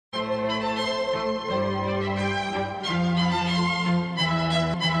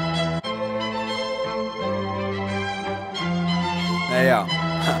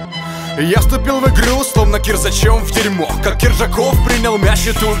Я вступил в игру, словно кирзачом в дерьмо. Как Киржаков принял мяч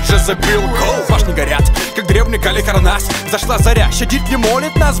и тут же забил гол. Башни горят, как древний Калихарнас. Зашла заря, щадить не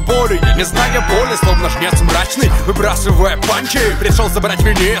молит нас болью. Не зная боли, словно жнец мрачный, выбрасывая панчи. Пришел забрать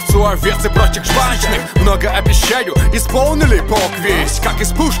Венецию, овец и прочих жвачных. Много обещаю, исполнили бог весь. Как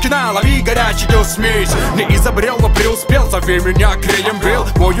из Пушкина, лови горячую смесь. Не изобрел, но преуспел, зови меня Креем Бел.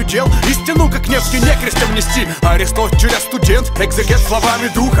 Мой удел, истину, как Невский, не крестом нести. Аристотеля студент, экзегет словами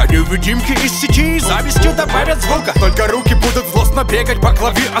духа. Невидимки из сети, завистью добавят звука. Только руки будут злостно бегать по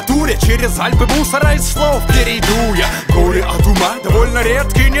клавиатуре. Через Альпы мусора из слов перейду я. Горе от ума, довольно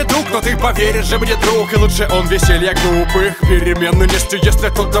редкий недуг. Но ты поверишь же мне, друг, и лучше он веселья глупых перемены нести, если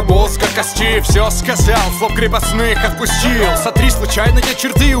тот до мозга кости. Все сказал, слов крепостных отпустил. Сотри случайные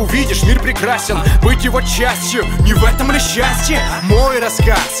черты и увидишь, мир прекрасен. Быть его частью, не в этом ли счастье? Мой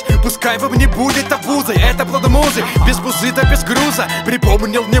рассказ, пускай вам не будет обузой. Это плод музы, без бузы да без груза.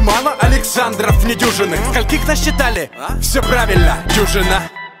 Припомнил немало Александров недюжинных. Скольких насчитали? Все правильно, дюжина.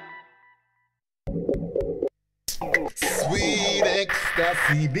 Sweet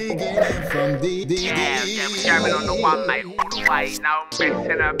ecstasy beginning from the Yeah, we're jamming on the one, mate, all the way. No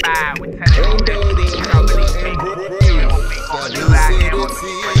messing about. We're telling you things, so many things. Doing what we gotta do out here on the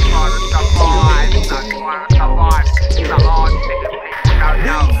street, trying to survive. Trying to survive. It's a hard thing that people don't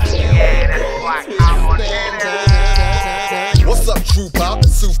know. Yeah, that's right. Come on, yeah. What's up, trooper?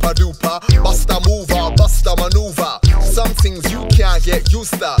 Super duper. Busta mover, busta maneuver. Some things you can't get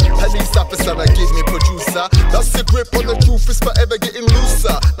used to. Police officer, give me producer. That's the grip on the truth is forever getting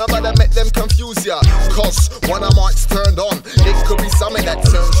looser. Nobody make them confuse ya. Cause when a mic's turned on, it could be something that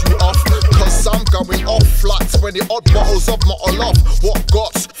turns you off. Cause I'm going off flats when the odd bottles of mottle off. What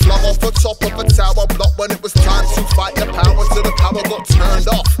got flung off the top of a tower block when it was time to fight the power till the power got turned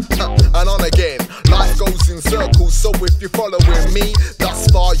off. And on again, life goes in circles. So if you're following me, thus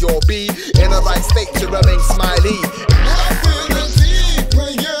far you'll be in the right state to remain smiley. I feel a deeper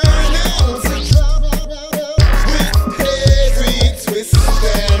yearning to drop with every twist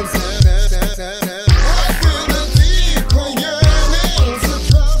and turn. I feel a deeper yearning to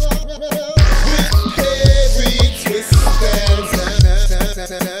drop with every twist and turn.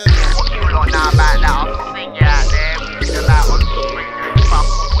 What you lot know about that? I'll sing you out there. We feel like on the street doing fuck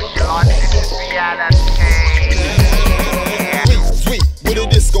what you like. This is reality. Sweet, with a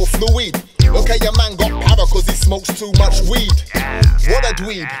disco fluid. Okay, your man got power cause he smokes too much weed. What a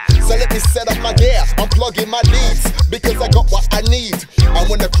dweeb. So let me set up my gear, I'm plugging my leads, because I got what I need. And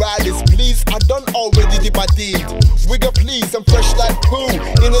when the crowd is pleased, I done already did my deed. Wigger please, I'm fresh like poo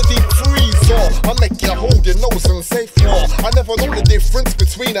in a deep freezer. I make you hold your nose and say floor. I never know the difference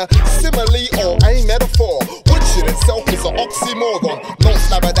between a simile or a metaphor, which in itself is an oxymoron. No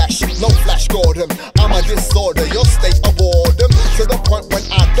slabberdash, no Flash Gordon. I'm a disorder, your state of boredom, to the point when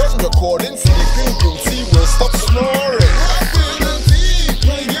I done recording, sleeping beauty will stop snoring. I feel a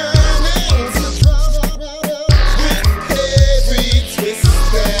deeper yearning to drop with every twist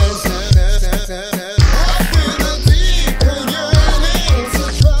and turn. I feel a deeper yearning to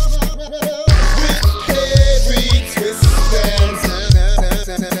drop with every twist and turn.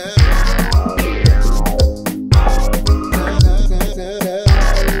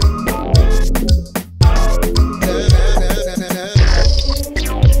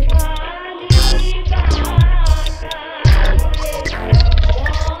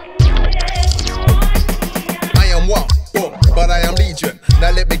 Now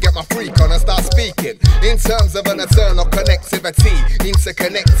let me get my freak on and start speaking in terms of an eternal connectivity,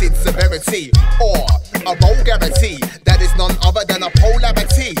 interconnected severity, or a vulgarity that is none other than a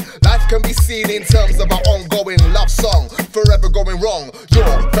polarity. Life can be seen in terms of an ongoing love song, forever going wrong.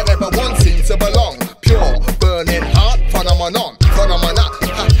 You're forever wanting to belong. Pure, burning heart, phenomenon, phenomena,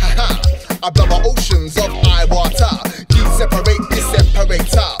 ha ha ha. Above oceans of eye water, de-separate the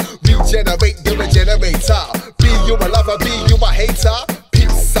separator, regenerate the regenerator. Be you a lover, be you a hater.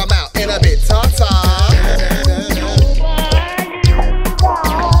 Peace, I'm out in a bit, ta-ta.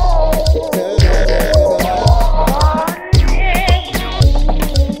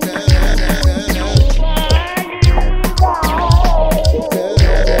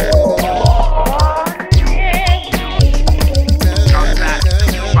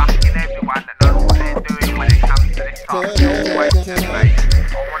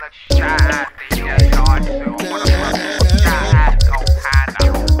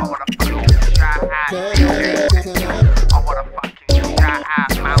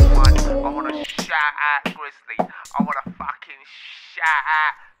 I wanna fucking shout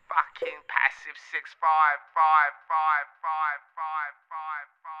out fucking passive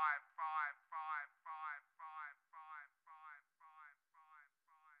 655555555555555.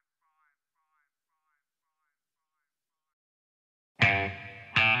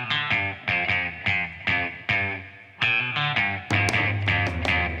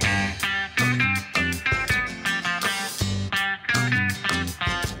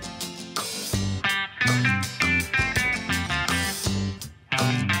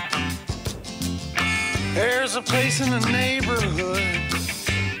 There's a place in the neighborhood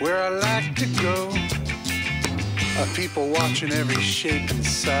where I like to go. People watching every shape and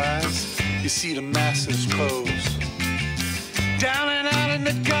size. You see the masses pose. Down and out in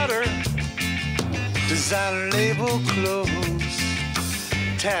the gutter, designer label clothes.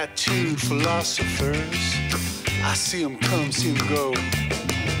 Tattooed philosophers, I see them come, see them go.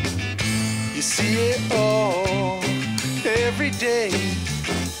 You see it all every day.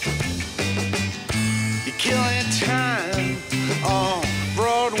 You're killing time on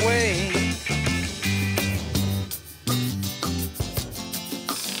Broadway.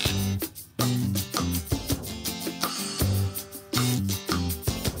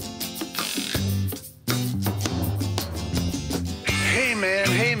 Hey man,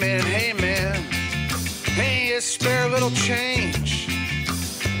 hey man, hey man, hey, you spare a little change.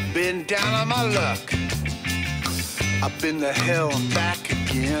 Been down on my luck, I've been to hell and back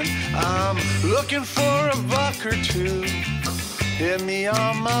again. I'm looking for a buck or two, get me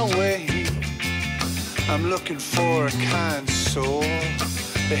on my way. I'm looking for a kind soul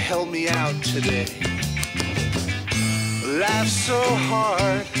to help me out today. Life's so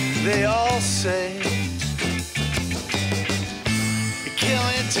hard, they all say. You're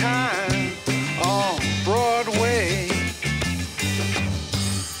killing time on Broadway.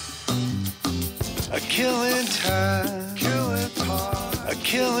 A killing time, killing part, a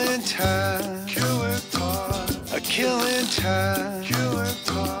killing time, killing part, a killing time, killing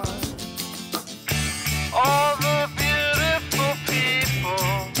part. All the beautiful people,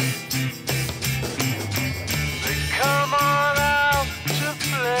 they come on out to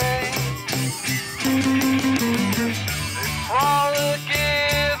play. They frolic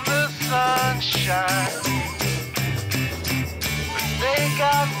in the sunshine, but they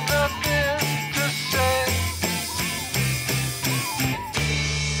got nothing to say.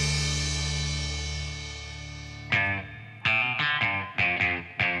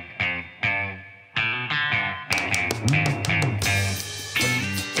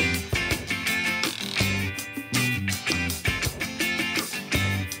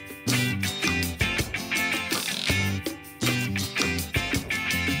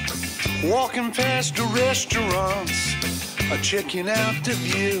 Walking past the restaurants, checking out the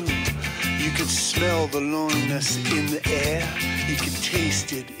view. You could smell the loneliness in the air, you could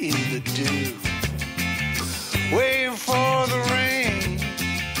taste it in the dew. Waiting for the rain,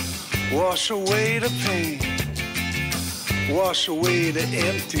 wash away the pain, wash away the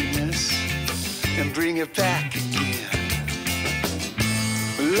emptiness, and bring it back again.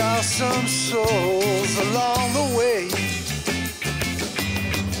 Lost some souls along the way.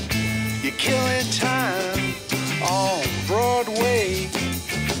 You're killing time on Broadway.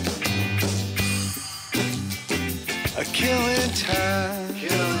 A killing time,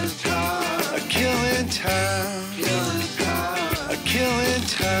 killing time, a killing time, killing time, a killing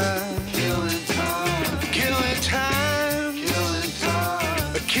time, killing time, killing time, killing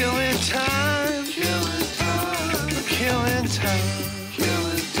time, a killing time, killing time, a killing time,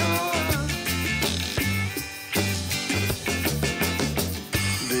 killing time.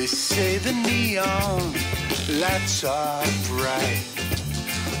 They say the neon lights are bright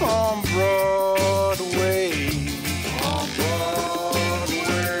on Broadway. On Broadway.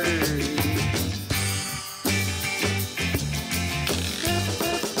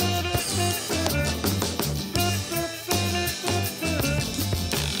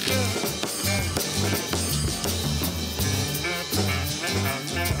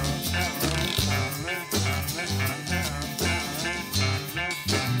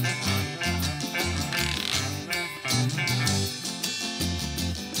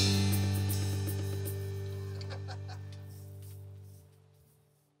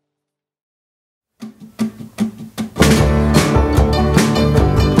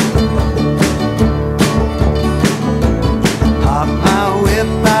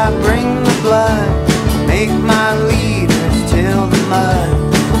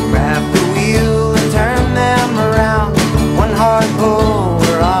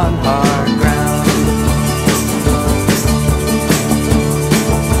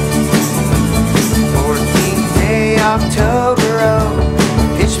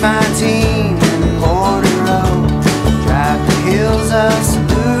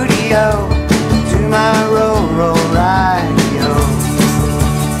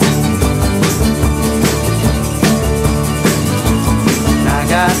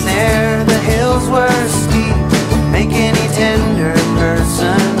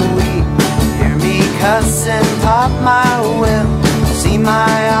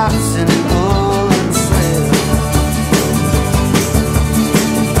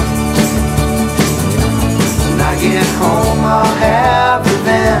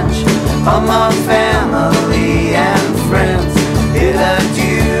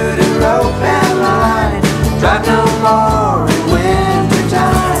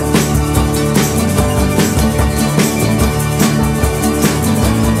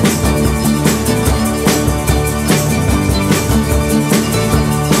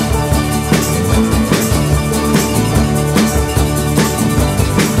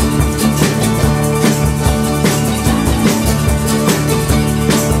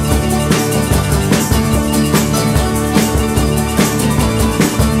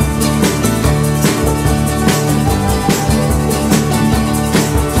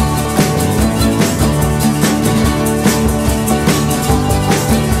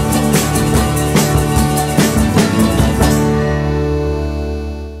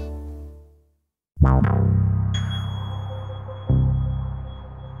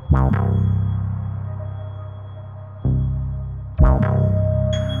 Thank